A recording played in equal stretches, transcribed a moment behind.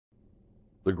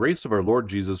The grace of our Lord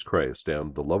Jesus Christ,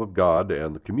 and the love of God,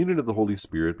 and the communion of the Holy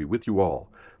Spirit be with you all.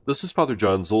 This is Father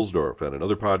John Zuhlsdorf and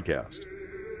another podcast.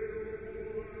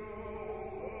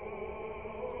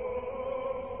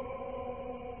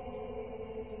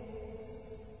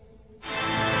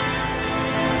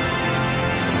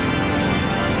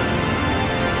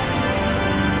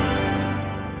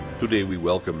 Today we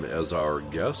welcome as our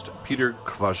guest Peter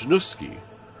Kwasniewski,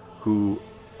 who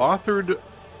authored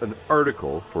an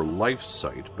article for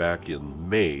LifeSite back in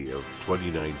May of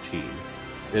 2019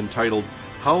 entitled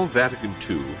How Vatican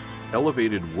II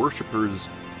Elevated Worshippers'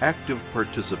 Active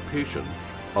Participation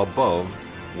Above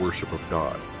Worship of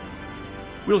God.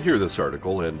 We'll hear this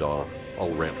article and I'll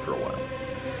rant for a while.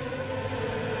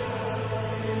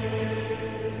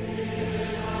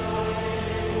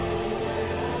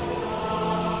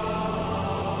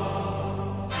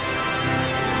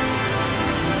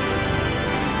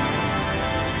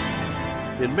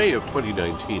 In May of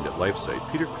 2019 at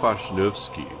LifeSite, Peter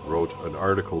Kwasniewski wrote an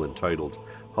article entitled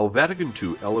How Vatican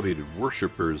II Elevated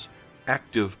Worshippers'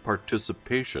 Active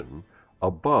Participation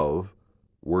Above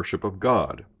Worship of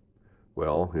God.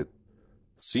 Well, it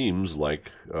seems like,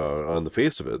 on the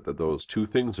face of it, that those two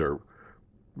things are,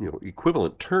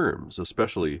 equivalent terms,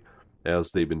 especially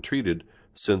as they've been treated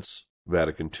since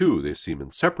Vatican II. They seem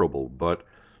inseparable, but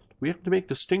we have to make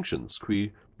distinctions.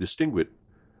 Qui distinguit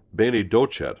bene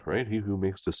docet, right? He who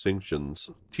makes distinctions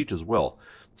teaches well.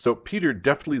 So Peter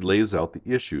deftly lays out the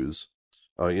issues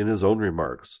in his own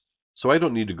remarks. So I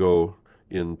don't need to go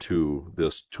into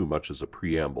this too much as a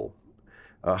preamble.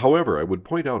 However, I would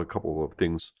point out a couple of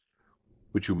things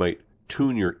which you might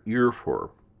tune your ear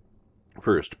for.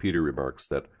 First, Peter remarks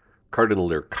that Cardinal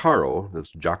Lercaro,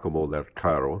 that's Giacomo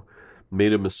Lercaro,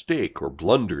 made a mistake or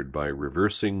blundered by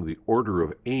reversing the order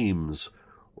of aims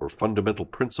or fundamental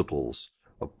principles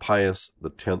of Pius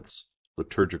X's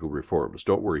liturgical reforms.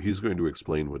 Don't worry, he's going to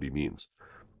explain what he means.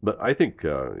 But I think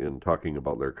in talking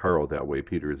about Lercaro that way,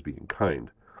 Peter is being kind.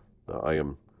 I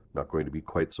am not going to be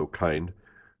quite so kind.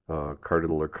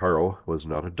 Cardinal Lercaro was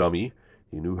not a dummy.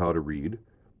 He knew how to read.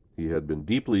 He had been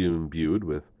deeply imbued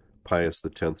with Pius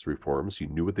X's reforms. He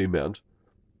knew what they meant.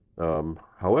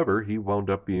 However, he wound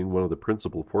up being one of the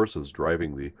principal forces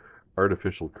driving the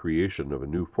artificial creation of a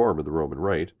new form of the Roman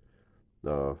Rite.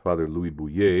 Father Louis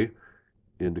Bouillet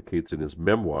indicates in his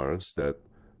memoirs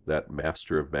that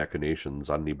master of machinations,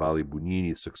 Annibale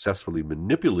Bugnini, successfully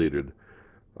manipulated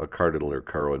Cardinal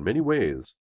Lercaro in many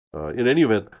ways. In any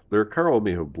event, Lercaro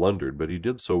may have blundered, but he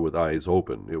did so with eyes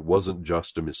open. It wasn't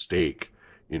just a mistake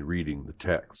in reading the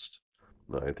text.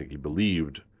 I think he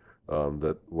believed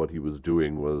that what he was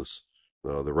doing was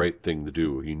the right thing to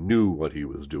do. He knew what he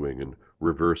was doing in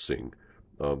reversing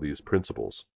these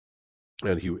principles.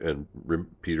 And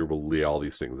Peter will lay all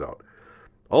these things out.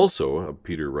 Also,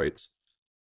 Peter writes,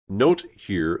 note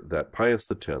here that Pius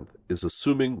X is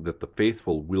assuming that the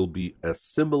faithful will be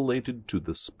assimilated to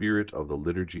the spirit of the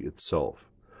liturgy itself.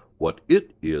 What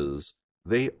it is,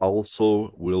 they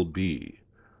also will be.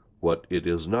 What it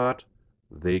is not,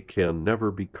 they can never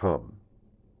become.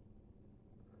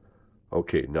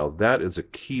 Okay, now that is a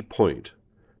key point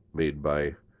made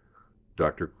by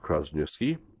Dr.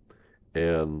 Kwasniewski.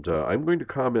 And I'm going to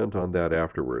comment on that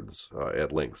afterwards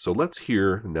at length. So let's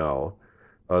hear now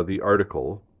the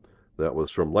article that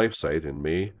was from LifeSite in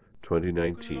May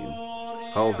 2019,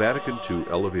 How Vatican II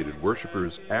Elevated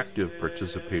Worshippers' Active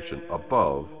Participation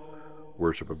Above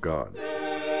Worship of God.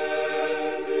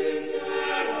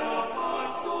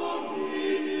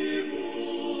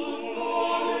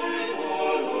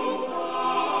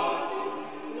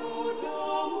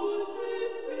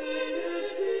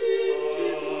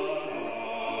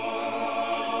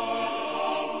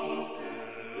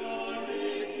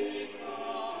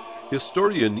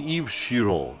 Historian Yves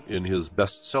Chiron, in his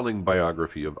best-selling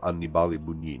biography of Annibale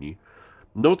Bugnini,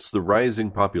 notes the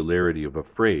rising popularity of a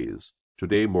phrase,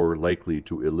 today more likely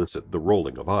to elicit the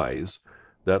rolling of eyes,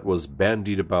 that was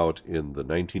bandied about in the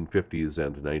 1950s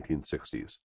and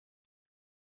 1960s.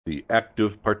 The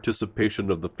active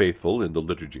participation of the faithful in the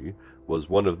liturgy was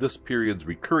one of this period's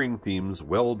recurring themes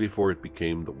well before it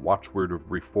became the watchword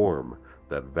of reform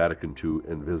that Vatican II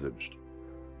envisaged.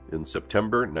 In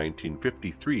September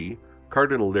 1953,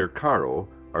 Cardinal Lercaro,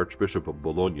 Archbishop of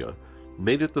Bologna,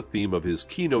 made it the theme of his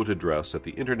keynote address at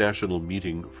the International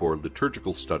Meeting for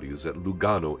Liturgical Studies at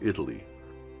Lugano, Italy.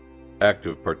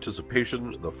 Active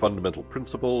participation, the fundamental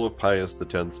principle of Pius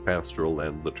X's pastoral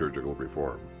and liturgical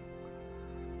reform.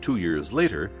 2 years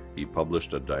later, he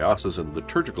published a diocesan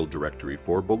liturgical directory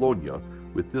for Bologna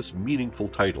with this meaningful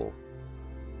title,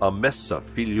 A Messa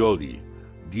Figlioli,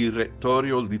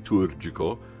 Direttorio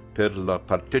Liturgico per la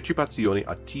partecipazione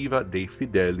attiva dei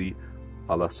fedeli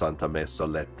alla Santa Messa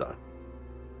letta.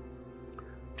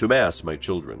 To Mass, my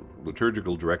children,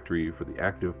 liturgical directory for the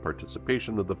active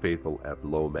participation of the faithful at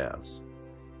Low Mass.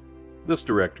 This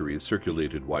directory is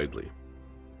circulated widely.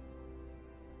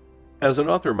 As an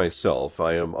author myself,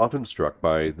 I am often struck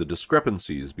by the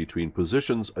discrepancies between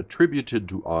positions attributed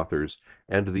to authors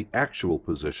and the actual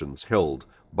positions held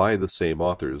by the same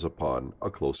authors upon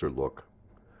a closer look.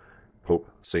 Pope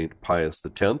St. Pius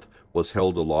X was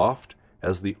held aloft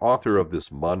as the author of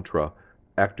this mantra,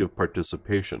 active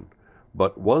participation,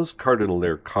 but was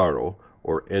Cardinal Caro,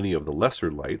 or any of the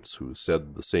lesser lights who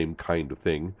said the same kind of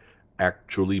thing,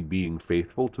 actually being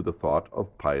faithful to the thought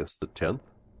of Pius X?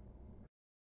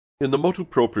 In the motu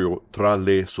proprio tra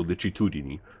le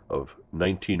sollecitudini of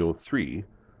 1903,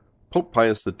 Pope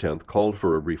Pius X called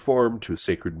for a reform to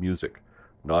sacred music,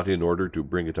 not in order to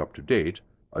bring it up to date,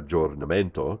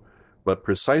 aggiornamento, but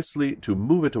precisely to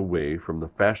move it away from the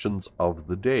fashions of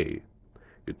the day,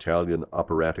 Italian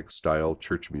operatic-style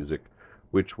church music,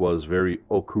 which was very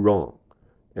au courant,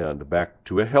 and back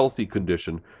to a healthy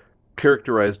condition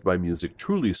characterized by music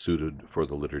truly suited for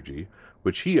the liturgy,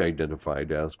 which he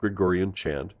identified as Gregorian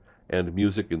chant, and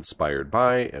music inspired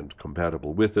by and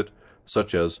compatible with it,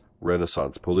 such as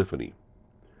Renaissance polyphony.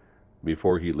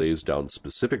 Before he lays down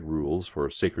specific rules for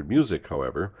sacred music,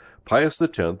 however, Pius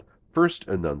X first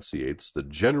enunciates the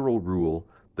general rule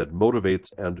that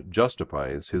motivates and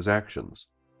justifies his actions.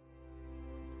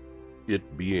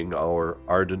 It being our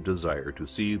ardent desire to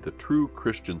see the true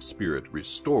Christian spirit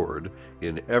restored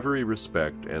in every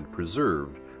respect and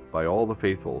preserved by all the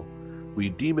faithful, we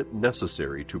deem it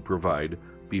necessary to provide,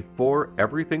 before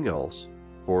everything else,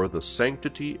 for the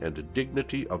sanctity and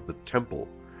dignity of the temple,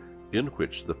 in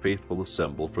which the faithful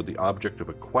assemble for the object of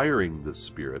acquiring this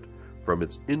spirit from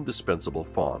its indispensable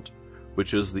font,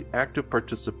 which is the active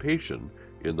participation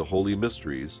in the holy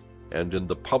mysteries and in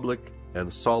the public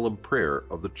and solemn prayer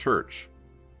of the Church.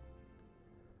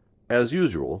 As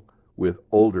usual, with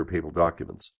older papal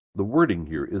documents, the wording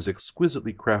here is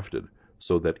exquisitely crafted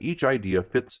so that each idea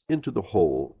fits into the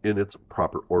whole in its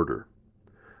proper order.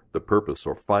 The purpose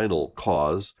or final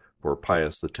cause for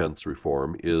Pius X's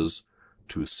reform is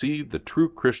to see the true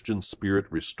Christian spirit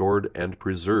restored and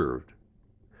preserved.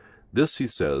 This, he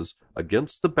says,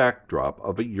 against the backdrop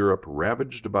of a Europe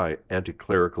ravaged by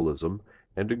anti-clericalism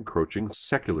and encroaching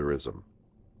secularism.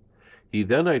 He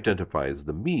then identifies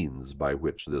the means by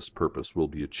which this purpose will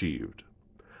be achieved.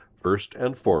 First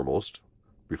and foremost,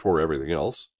 before everything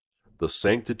else, the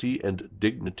sanctity and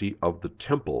dignity of the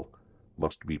temple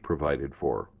must be provided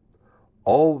for.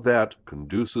 All that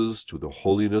conduces to the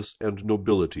holiness and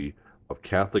nobility of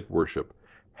Catholic worship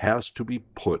has to be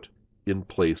put in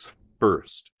place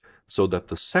first, so that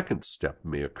the second step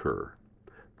may occur,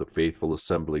 the faithful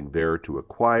assembling there to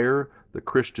acquire the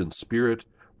Christian spirit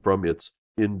from its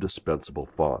indispensable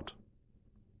font.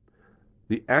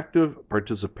 The active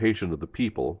participation of the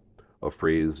people, a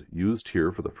phrase used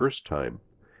here for the first time,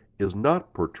 is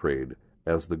not portrayed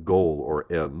as the goal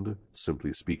or end,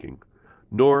 simply speaking,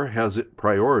 nor has it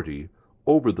priority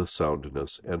over the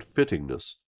soundness and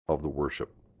fittingness of the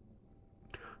worship.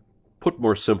 Put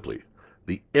more simply,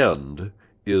 the end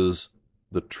is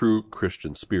the true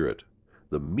Christian spirit.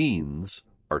 The means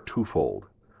are twofold: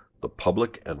 the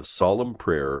public and solemn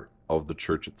prayer of the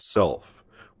Church itself,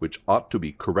 which ought to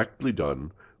be correctly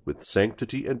done with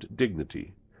sanctity and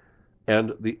dignity,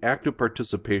 and the active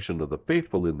participation of the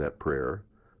faithful in that prayer,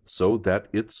 so that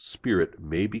its spirit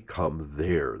may become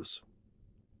theirs.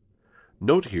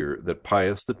 Note here that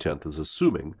Pius X is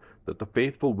assuming that the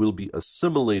faithful will be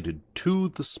assimilated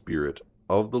to the spirit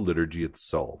of the liturgy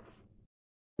itself.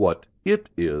 What it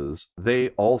is, they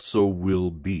also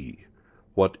will be.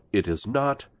 What it is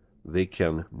not, they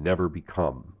can never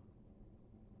become.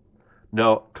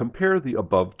 Now compare the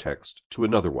above text to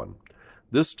another one,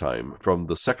 this time from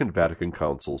the Second Vatican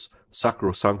Council's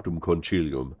Sacrosanctum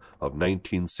Concilium of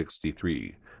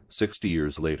 1963, 60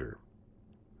 years later.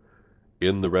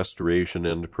 In the restoration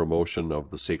and promotion of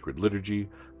the sacred liturgy,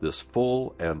 this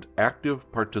full and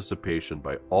active participation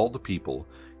by all the people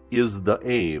is the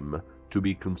aim to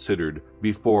be considered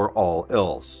before all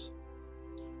else,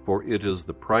 for it is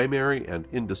the primary and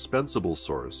indispensable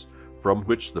source from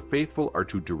which the faithful are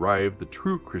to derive the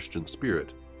true Christian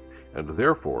spirit, and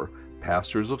therefore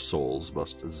pastors of souls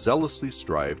must zealously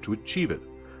strive to achieve it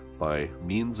by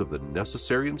means of the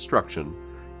necessary instruction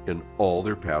in all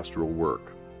their pastoral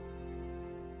work.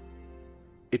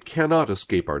 It cannot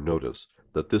escape our notice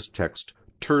that this text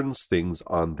turns things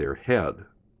on their head.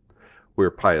 Where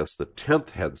Pius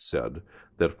X had said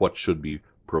that what should be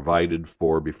provided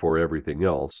for before everything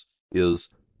else is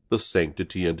the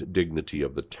sanctity and dignity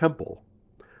of the temple.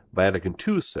 Vatican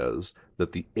II says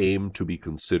that the aim to be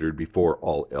considered before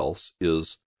all else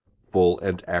is full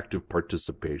and active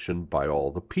participation by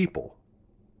all the people.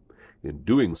 In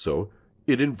doing so,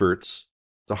 it inverts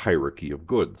the hierarchy of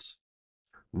goods.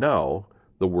 Now,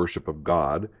 the worship of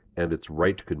God and its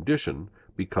right condition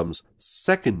becomes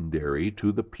secondary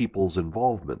to the people's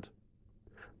involvement.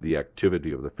 The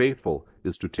activity of the faithful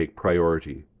is to take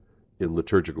priority in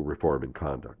liturgical reform and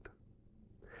conduct.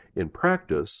 In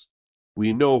practice,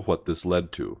 we know what this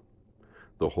led to.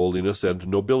 The holiness and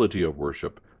nobility of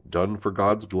worship, done for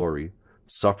God's glory,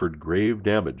 suffered grave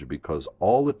damage because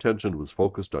all attention was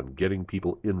focused on getting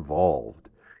people involved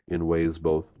in ways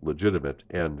both legitimate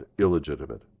and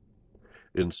illegitimate,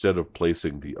 instead of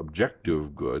placing the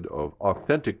objective good of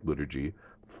authentic liturgy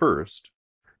first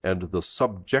and the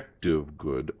subjective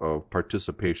good of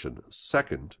participation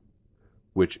second,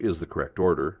 which is the correct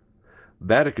order.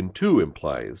 Vatican II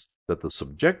implies that the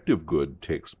subjective good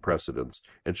takes precedence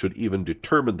and should even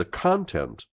determine the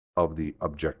content of the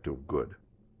objective good.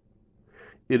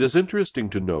 It is interesting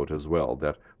to note as well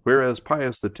that whereas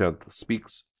Pius X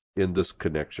speaks in this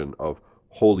connection of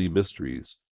holy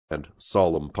mysteries and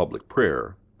solemn public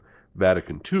prayer,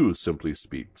 Vatican II simply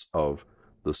speaks of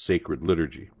the sacred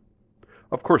liturgy.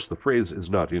 Of course, the phrase is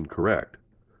not incorrect,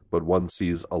 but one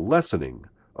sees a lessening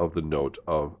of the note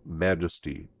of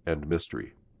majesty and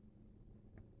mystery.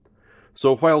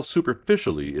 So while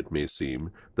superficially it may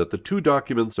seem that the two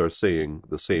documents are saying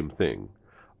the same thing,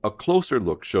 a closer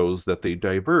look shows that they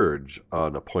diverge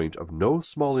on a point of no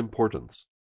small importance.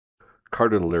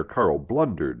 Cardinal Lercaro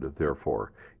blundered,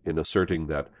 therefore, in asserting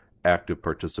that active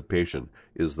participation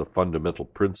is the fundamental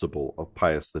principle of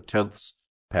Pius X's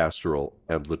pastoral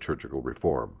and liturgical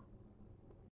reform.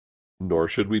 Nor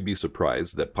should we be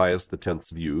surprised that Pius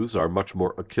X's views are much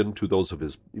more akin to those of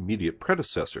his immediate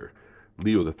predecessor,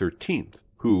 Leo XIII,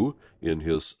 who, in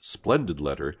his splendid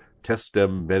letter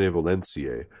Testem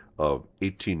Benevolentiae of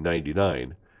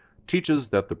 1899, teaches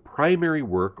that the primary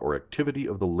work or activity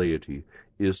of the laity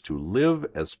is to live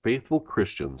as faithful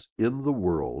Christians in the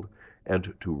world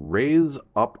and to raise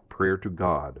up prayer to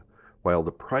God, while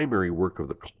the primary work of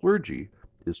the clergy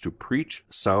is to preach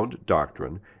sound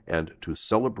doctrine and to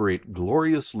celebrate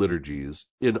glorious liturgies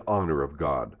in honor of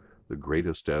God, the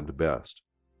greatest and best.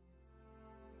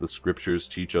 The Scriptures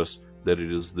teach us that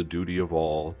it is the duty of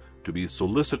all to be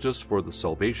solicitous for the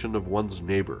salvation of one's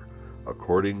neighbor,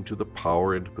 according to the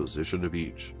power and position of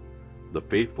each. The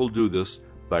faithful do this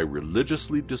by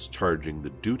religiously discharging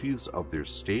the duties of their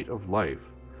state of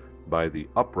life, by the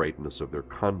uprightness of their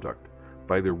conduct,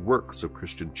 by their works of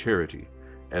Christian charity,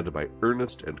 and by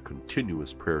earnest and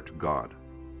continuous prayer to God.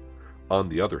 On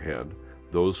the other hand,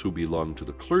 those who belong to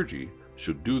the clergy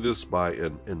should do this by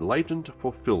an enlightened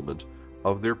fulfillment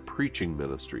of their preaching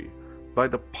ministry, by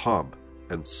the pomp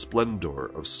and splendor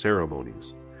of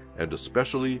ceremonies, and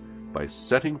especially by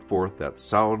setting forth that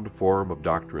sound form of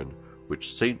doctrine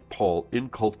which St. Paul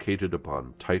inculcated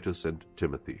upon Titus and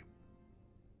Timothy.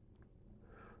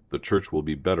 The Church will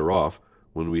be better off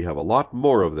when we have a lot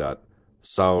more of that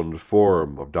sound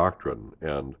form of doctrine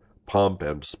and pomp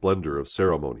and splendor of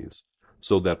ceremonies,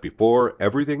 so that before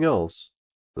everything else,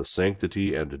 the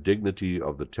sanctity and dignity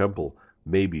of the temple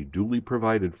may be duly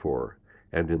provided for,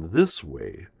 and in this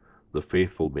way the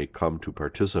faithful may come to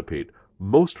participate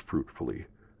most fruitfully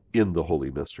in the holy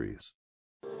mysteries.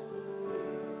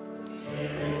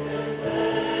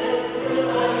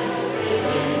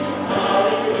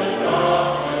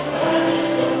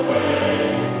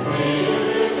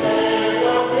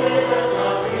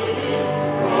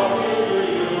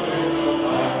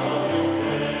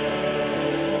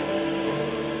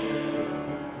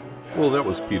 Well, that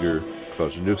was Peter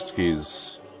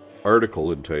Kwasniewski's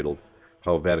article entitled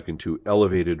How Vatican II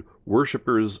Elevated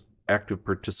Worshippers' Active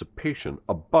Participation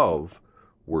Above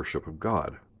Worship of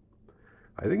God.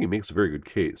 I think he makes a very good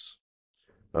case.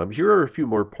 Here are a few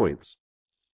more points.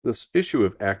 This issue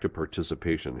of active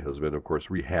participation has been, of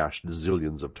course, rehashed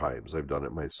zillions of times. I've done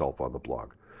it myself on the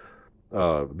blog.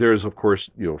 There's, of course,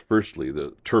 firstly,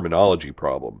 the terminology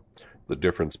problem, the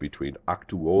difference between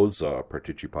actuosa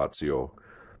participatio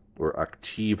or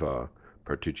activa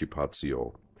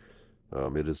participatio.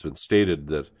 It has been stated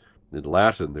that in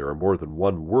Latin there are more than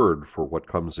one word for what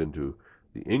comes into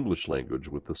the English language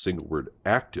with the single word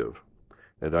active,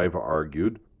 and I've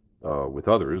argued with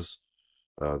others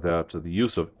that the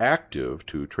use of active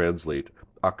to translate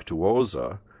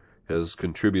actuosa has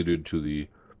contributed to the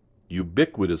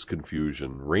ubiquitous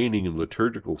confusion reigning in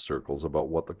liturgical circles about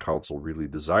what the Council really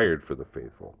desired for the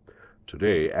faithful,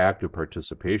 today, active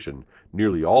participation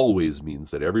nearly always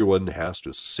means that everyone has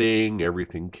to sing,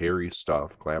 everything, carry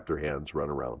stuff, clap their hands, run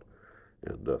around,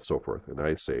 and so forth. And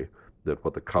I say that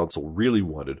what the council really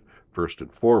wanted, first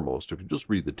and foremost, if you just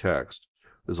read the text,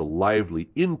 is a lively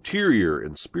interior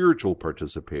and spiritual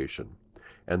participation.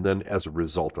 And then as a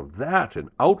result of that, an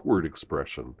outward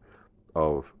expression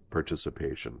of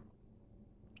participation.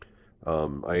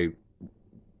 I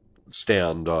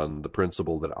stand on the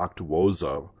principle that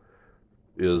actuosa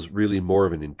is really more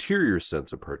of an interior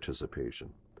sense of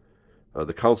participation.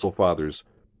 The Council Fathers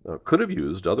could have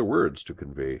used other words to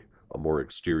convey a more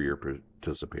exterior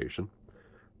participation.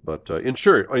 But in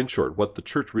short, what the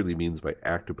Church really means by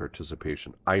active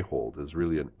participation, I hold, is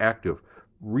really an active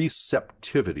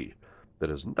receptivity that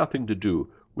has nothing to do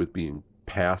with being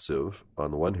passive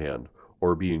on the one hand,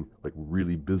 or being like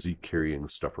really busy carrying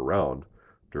stuff around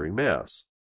during Mass.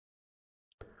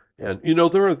 And,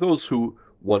 there are those who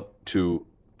want to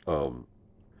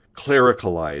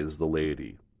clericalize the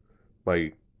laity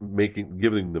by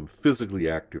giving them physically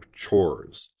active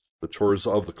chores, the chores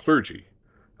of the clergy,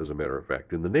 as a matter of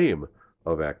fact, in the name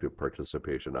of active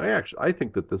participation. I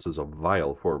think that this is a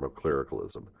vile form of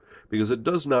clericalism, because it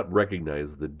does not recognize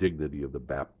the dignity of the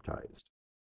baptized.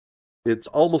 It's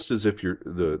almost as if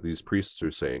these priests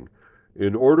are saying,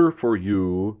 in order for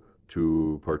you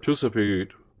to participate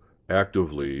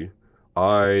actively,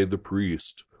 I, the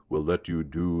priest, will let you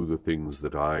do the things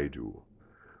that I do.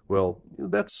 Well,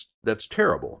 that's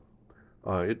terrible.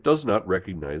 It does not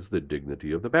recognize the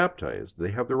dignity of the baptized.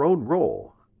 They have their own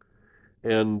role.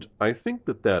 And I think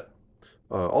that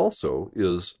also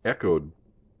is echoed,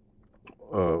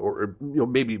 or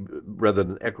maybe rather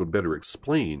than echoed, better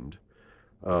explained,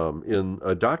 in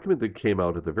a document that came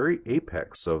out at the very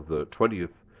apex of the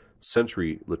 20th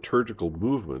century liturgical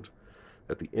movement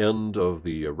at the end of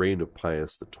the reign of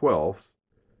Pius XII.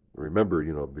 Remember,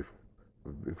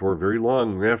 before very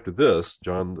long after this,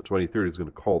 John the 23rd is going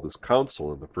to call this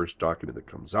council, and the first document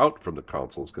that comes out from the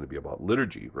council is going to be about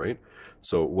liturgy, right?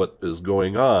 So what is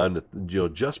going on,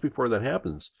 just before that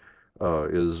happens,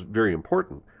 is very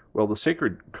important. Well, the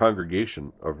Sacred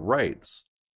Congregation of Rites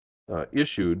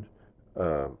issued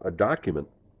a document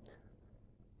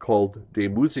called De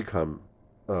Musicam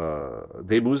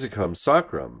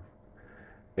Sacram,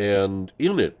 and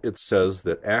in it says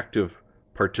that active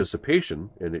participation,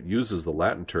 and it uses the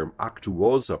Latin term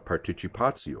actuosa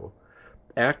participatio,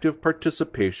 active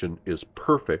participation is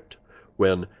perfect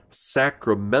when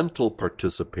sacramental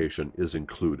participation is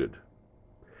included.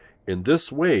 In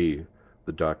this way,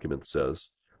 the document says,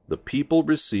 the people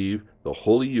receive the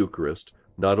Holy Eucharist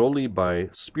not only by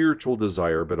spiritual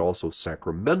desire but also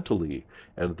sacramentally,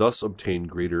 and thus obtain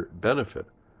greater benefit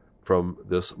from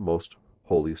this most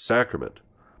holy sacrament.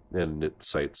 And it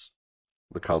cites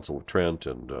the Council of Trent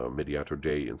and Mediator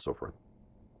Dei and so forth.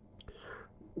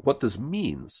 What this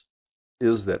means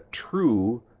is that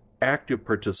true active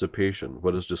participation,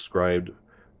 what is described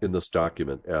in this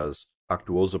document as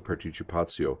actuosa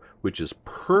participatio, which is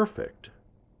perfect,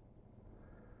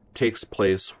 takes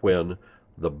place when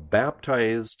the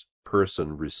baptized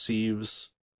person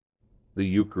receives the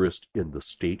Eucharist in the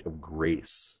state of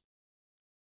grace.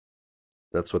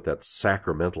 That's what that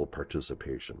sacramental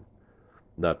participation,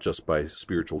 not just by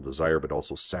spiritual desire, but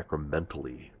also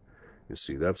sacramentally. You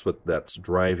see, that's what that's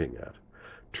driving at.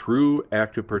 True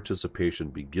active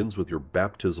participation begins with your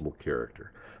baptismal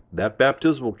character. That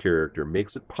baptismal character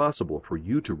makes it possible for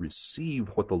you to receive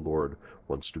what the Lord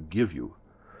wants to give you.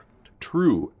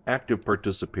 True active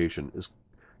participation is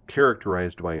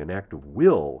characterized by an act of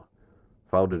will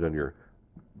founded on your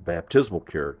baptismal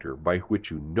character, by which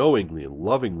you knowingly and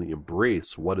lovingly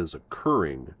embrace what is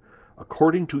occurring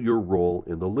according to your role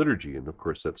in the liturgy. And of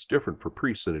course, that's different for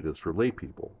priests than it is for lay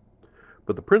people.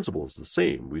 But the principle is the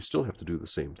same. We still have to do the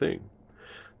same thing.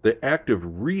 The active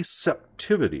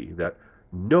receptivity, that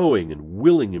knowing and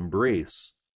willing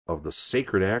embrace of the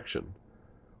sacred action,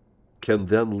 can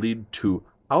then lead to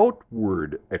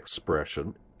outward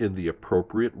expression in the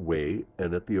appropriate way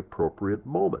and at the appropriate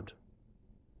moment.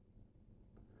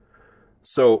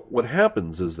 So what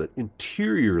happens is that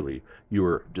interiorly you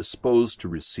are disposed to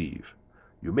receive.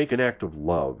 You make an act of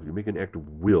love. You make an act of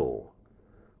will,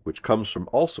 which comes from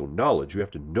also knowledge. You have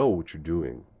to know what you're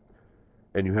doing,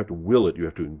 and you have to will it. You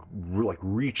have to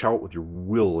reach out with your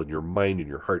will and your mind and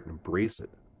your heart and embrace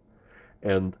it.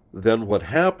 And then what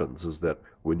happens is that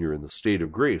when you're in the state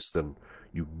of grace, then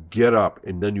you get up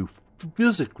and then you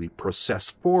physically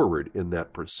process forward in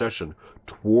that procession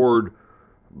toward,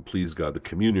 please God, the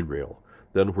communion rail.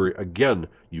 Then where, again,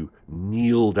 you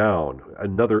kneel down,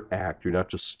 another act. You're not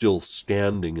just still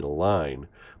standing in a line,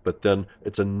 But then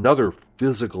it's another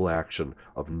physical action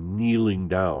of kneeling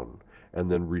down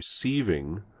and then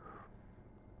receiving,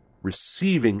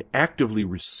 actively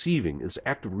receiving is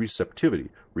active receptivity,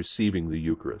 receiving the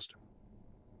Eucharist.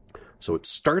 So it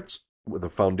starts with a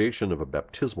foundation of a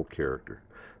baptismal character,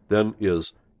 then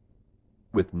is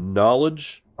with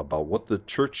knowledge about what the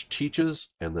church teaches,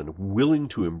 and then willing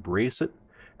to embrace it,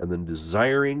 and then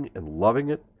desiring and loving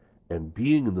it, and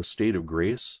being in the state of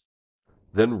grace,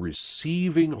 then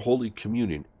receiving Holy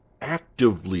Communion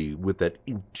actively with that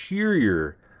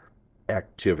interior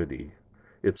activity.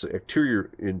 It's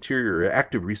interior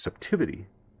active receptivity.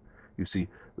 You see,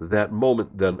 that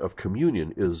moment then of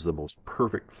communion is the most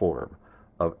perfect form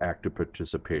of active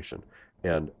participation,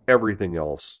 and everything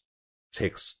else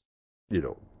takes,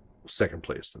 second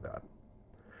place to that.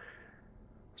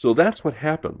 So that's what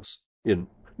happens in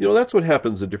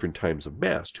different times of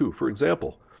Mass too. For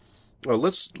example,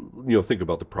 let's think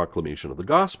about the proclamation of the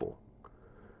gospel.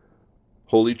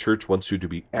 Holy Church wants you to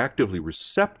be actively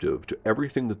receptive to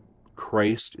everything that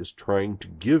Christ is trying to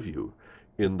give you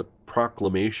in the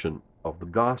proclamation of the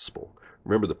gospel.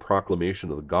 Remember, the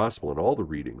proclamation of the gospel in all the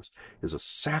readings is a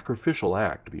sacrificial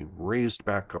act being raised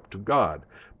back up to God,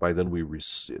 by then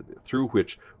through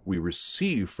which we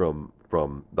receive from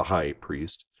the high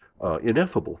priest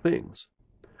ineffable things.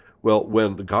 Well,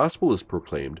 when the gospel is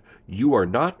proclaimed, you are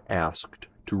not asked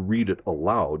to read it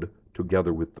aloud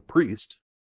together with the priest.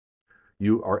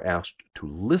 You are asked to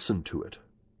listen to it.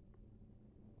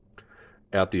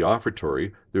 At the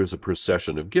offertory, there's a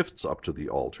procession of gifts up to the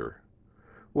altar.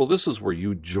 Well, this is where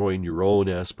you join your own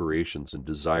aspirations and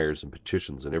desires and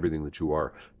petitions and everything that you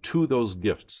are to those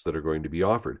gifts that are going to be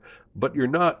offered. But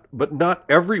not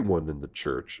everyone in the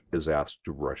church is asked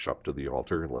to rush up to the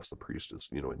altar unless the priest is,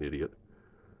 an idiot.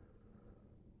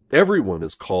 Everyone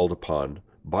is called upon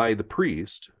by the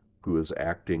priest, who is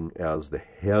acting as the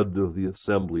head of the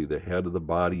assembly, the head of the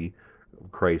body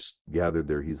of Christ gathered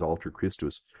there. He's alter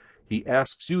Christus. He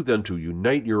asks you then to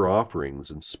unite your offerings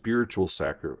and spiritual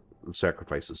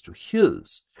sacrifices to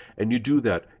his, and you do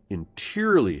that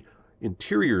interiorly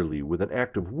with an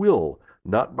act of will,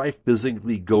 not by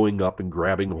physically going up and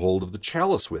grabbing hold of the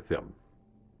chalice with him.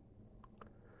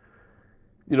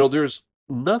 There's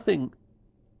nothing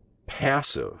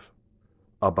passive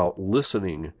about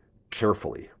listening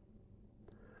carefully,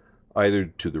 either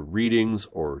to the readings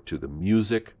or to the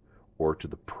music or to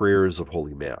the prayers of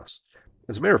Holy Mass.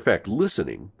 As a matter of fact,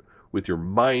 listening with your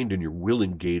mind and your will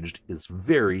engaged is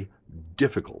very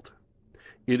difficult.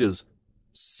 It is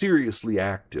seriously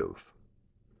active.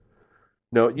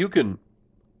 Now, you can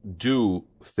do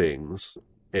things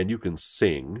and you can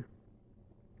sing,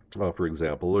 for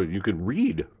example, or you can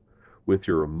read with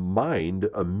your mind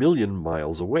a million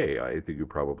miles away. I think you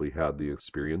probably had the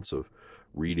experience of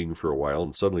reading for a while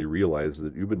and suddenly realize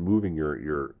that you've been moving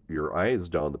your eyes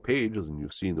down the pages and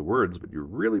you've seen the words, but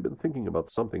you've really been thinking about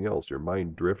something else. Your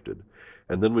mind drifted.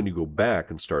 And then when you go back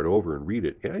and start over and read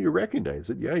it, you recognize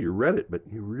it. You read it, but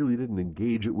you really didn't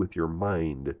engage it with your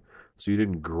mind. So you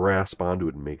didn't grasp onto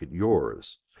it and make it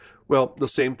yours. Well, the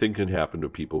same thing can happen to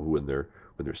people who, when they're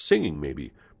singing,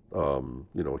 maybe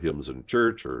hymns in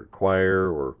church or choir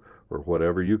or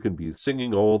whatever. You can be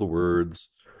singing all the words,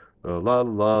 la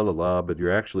la la la, but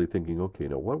you're actually thinking, okay,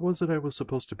 now what was it I was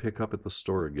supposed to pick up at the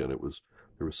store again? There was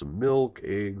some milk,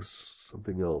 eggs,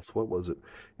 something else. What was it?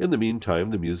 In the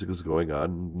meantime, the music is going on,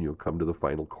 and come to the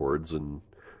final chords, and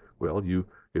well,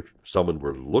 if someone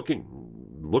were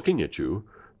looking at you,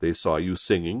 they saw you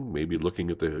singing, maybe looking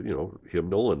at the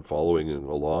hymnal and following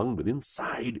along, but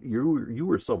inside you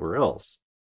were somewhere else.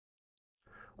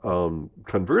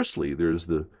 Conversely, there's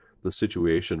the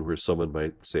situation where someone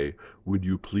might say, would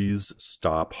you please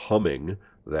stop humming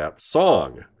that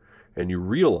song? And you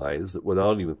realize that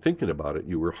without even thinking about it,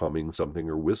 you were humming something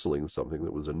or whistling something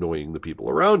that was annoying the people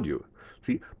around you.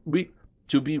 See,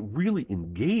 to be really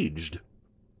engaged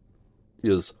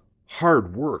is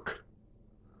hard work.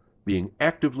 Being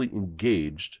actively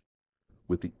engaged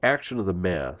with the action of the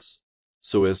Mass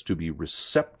so as to be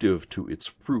receptive to its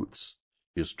fruits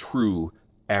is true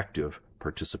active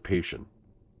participation.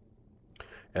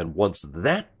 And once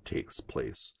that takes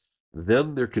place,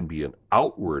 then there can be an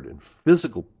outward and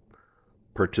physical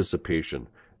participation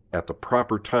at the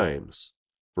proper times.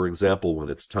 For example, when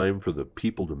it's time for the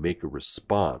people to make a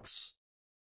response,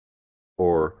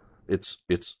 or it's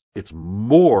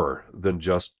more than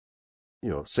just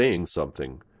saying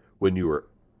something. When you are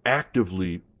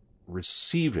actively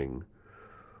receiving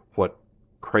what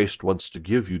Christ wants to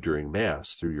give you during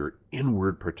Mass through your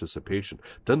inward participation,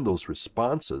 then those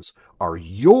responses are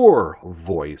your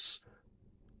voice,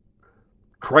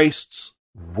 Christ's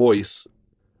voice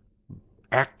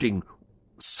acting,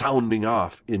 sounding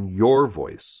off in your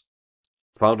voice,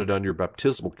 founded on your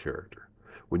baptismal character,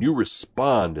 when you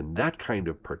respond in that kind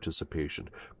of participation,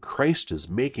 Christ is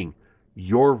making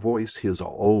your voice his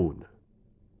own.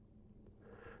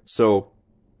 So,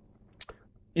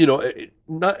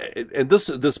 and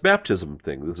this baptism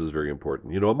thing, this is very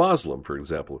important. A Muslim, for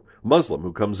example, Muslim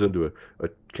who comes into a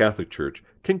Catholic church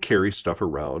can carry stuff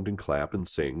around and clap and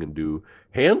sing and do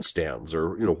handstands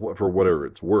or, for whatever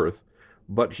it's worth,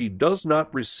 but he does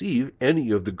not receive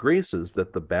any of the graces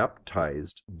that the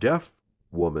baptized deaf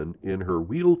woman in her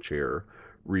wheelchair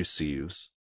receives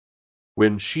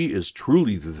when she is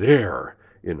truly there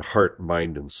in heart,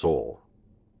 mind, and soul.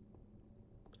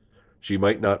 She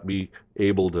might not be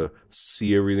able to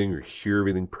see everything or hear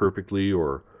everything perfectly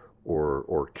or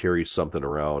carry something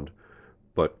around,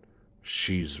 but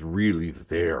she's really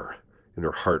there in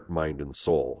her heart, mind, and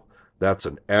soul. That's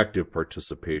an active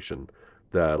participation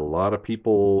that a lot of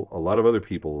other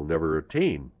people will never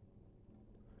attain.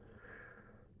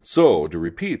 So, to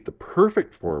repeat, the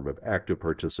perfect form of active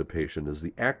participation is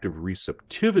the active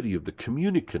receptivity of the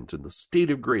communicant in the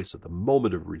state of grace at the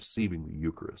moment of receiving the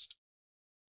Eucharist.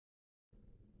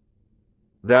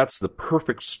 That's the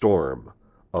perfect storm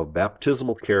of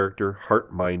baptismal character,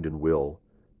 heart, mind, and will,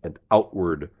 and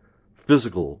outward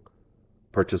physical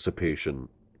participation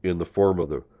in the form of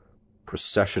the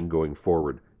procession going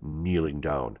forward, kneeling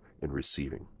down and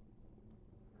receiving.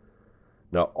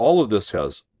 Now, all of this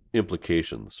has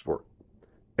implications for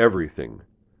everything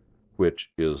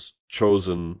which is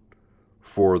chosen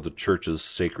for the Church's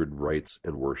sacred rites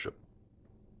and worship.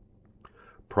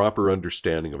 Proper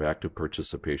understanding of active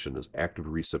participation as active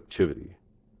receptivity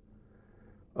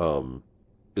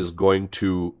is going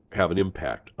to have an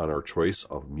impact on our choice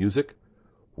of music,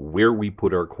 where we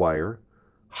put our choir,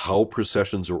 how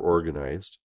processions are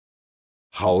organized,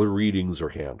 how the readings are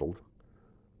handled,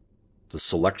 the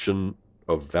selection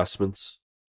of vestments,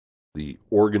 the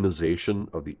organization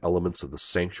of the elements of the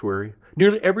sanctuary.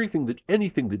 Nearly anything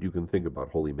that you can think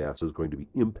about Holy Mass is going to be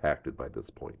impacted by this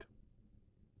point.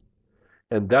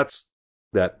 And that's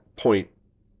that point,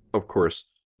 of course,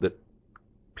 that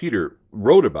Peter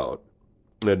wrote about,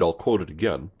 and I'll quote it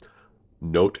again.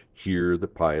 Note here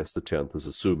that Pius X is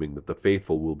assuming that the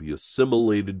faithful will be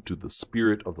assimilated to the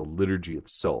spirit of the liturgy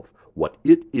itself. What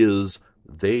it is,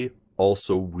 they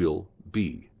also will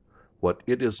be. What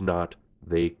it is not,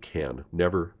 they can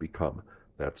never become.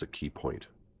 That's a key point.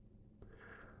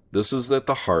 This is at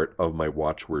the heart of my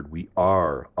watchword. We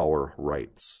are our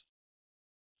rights.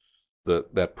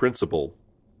 That principle,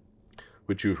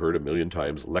 which you've heard a million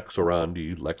times, lex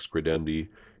orandi, lex credendi,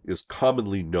 is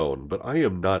commonly known, but I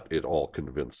am not at all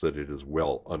convinced that it is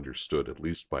well understood, at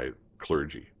least by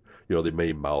clergy. They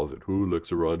may mouth it, lex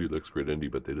orandi, lex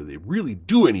credendi, but do they really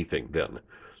do anything then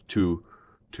to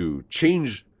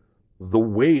change the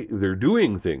way they're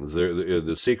doing things,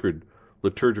 the sacred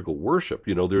liturgical worship?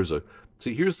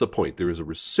 Here's the point. There is a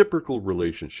reciprocal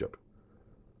relationship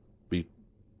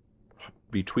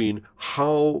between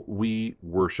how we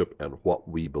worship and what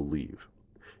we believe.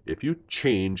 If you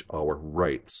change our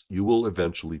rites, you will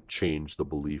eventually change the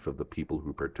belief of the people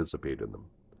who participate in them.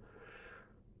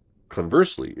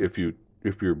 Conversely, if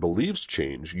your beliefs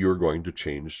change, you're going to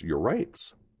change your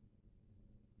rites.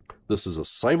 This is a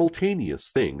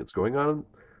simultaneous thing. It's going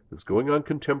on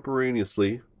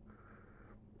contemporaneously,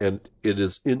 and it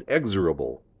is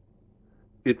inexorable.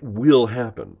 It will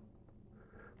happen.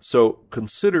 So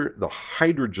consider the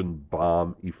hydrogen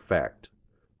bomb effect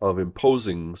of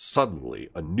imposing suddenly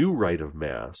a new rite of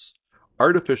Mass,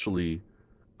 artificially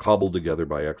cobbled together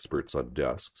by experts on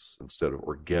desks, instead of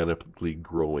organically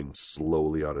growing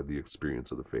slowly out of the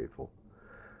experience of the faithful,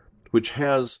 which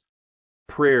has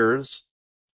prayers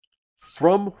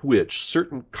from which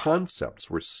certain concepts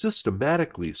were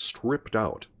systematically stripped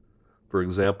out. For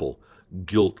example,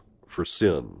 guilt for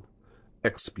sin,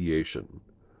 expiation,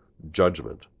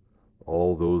 judgment,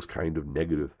 all those kind of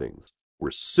negative things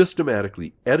were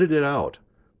systematically edited out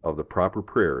of the proper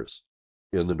prayers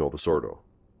in the Novus Ordo.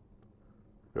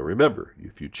 Now remember,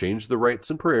 if you change the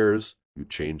rites and prayers, you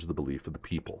change the belief of the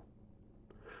people.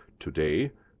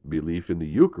 Today, belief in the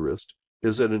Eucharist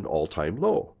is at an all-time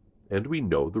low, and we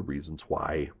know the reasons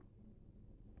why.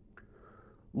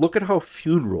 Look at how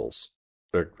funerals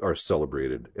are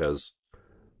celebrated, as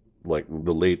like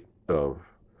the late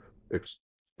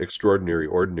extraordinary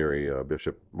ordinary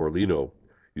Bishop Morlino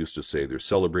used to say, they're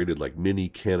celebrated like mini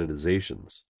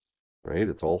canonizations, right?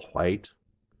 It's all white.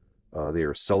 They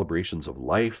are celebrations of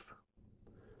life.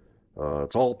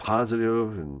 It's all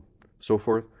positive and so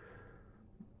forth.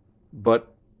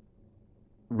 But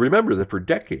remember that for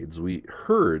decades we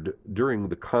heard during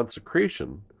the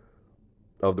consecration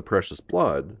of the precious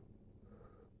blood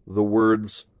the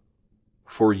words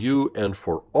 "for you and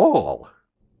for all,"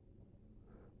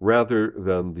 rather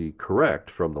than the correct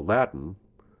from the Latin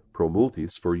 "pro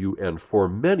multis," "for you and for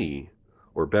many,"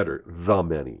 or better, "the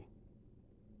many."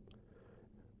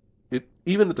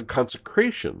 Even at the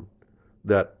consecration,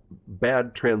 that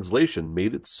bad translation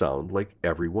made it sound like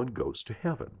everyone goes to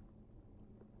heaven.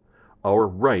 Our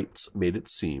rites made it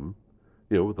seem,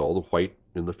 with all the white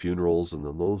in the funerals and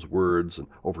then those words, and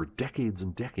over decades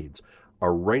and decades,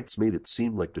 our rites made it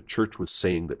seem like the church was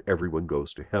saying that everyone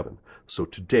goes to heaven. So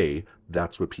today,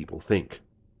 that's what people think.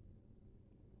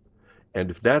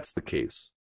 And if that's the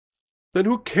case, then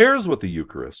who cares what the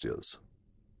Eucharist is?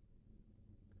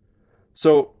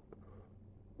 So,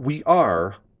 we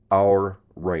are our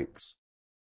rites.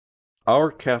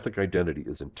 Our Catholic identity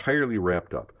is entirely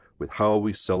wrapped up with how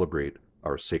we celebrate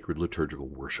our sacred liturgical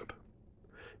worship.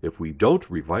 If we don't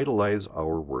revitalize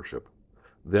our worship,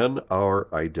 then our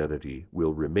identity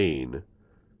will remain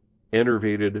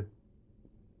enervated,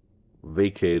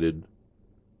 vacated,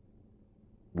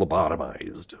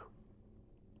 lobotomized.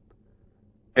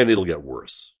 And it'll get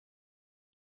worse.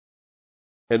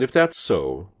 And if that's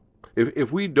so,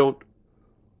 if we don't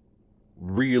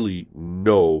really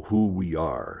know who we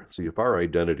are, see, if our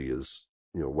identity is,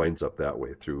 winds up that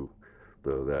way through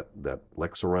that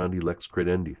lex orandi, lex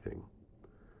credendi thing,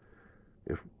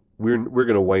 if we're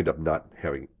going to wind up not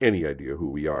having any idea who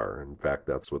we are. In fact,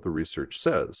 that's what the research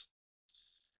says.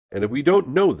 And if we don't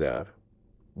know that,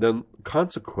 then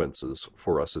consequences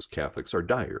for us as Catholics are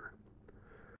dire.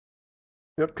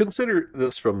 Now, consider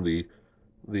this from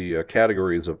the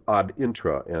categories of ad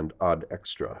intra and ad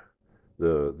extra,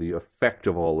 the effect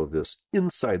of all of this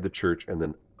inside the church and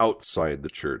then outside the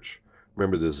church.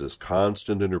 Remember, there's this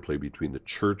constant interplay between the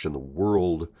church and the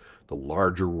world, the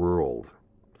larger world,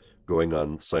 going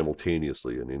on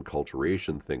simultaneously. An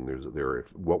enculturation thing.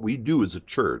 What we do as a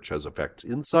church has effects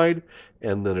inside,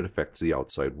 and then it affects the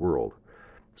outside world.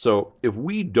 So if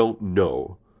we don't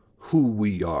know who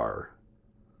we are,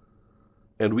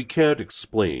 and we can't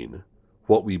explain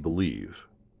what we believe,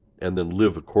 and then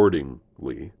live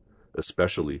accordingly,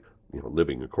 especially,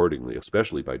 living accordingly,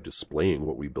 especially by displaying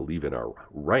what we believe in our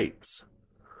rites,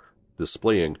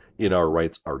 displaying in our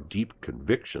rites our deep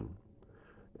conviction,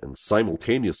 and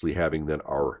simultaneously having then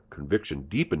our conviction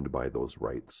deepened by those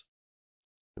rites.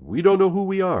 If we don't know who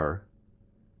we are,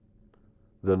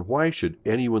 then why should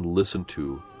anyone listen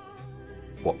to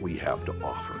what we have to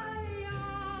offer?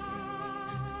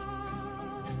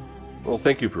 Well,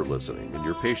 thank you for listening and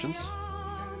your patience.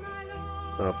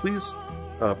 Please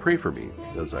pray for me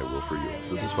as I will for you.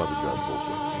 This is Father John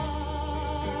Zuhlsdorf.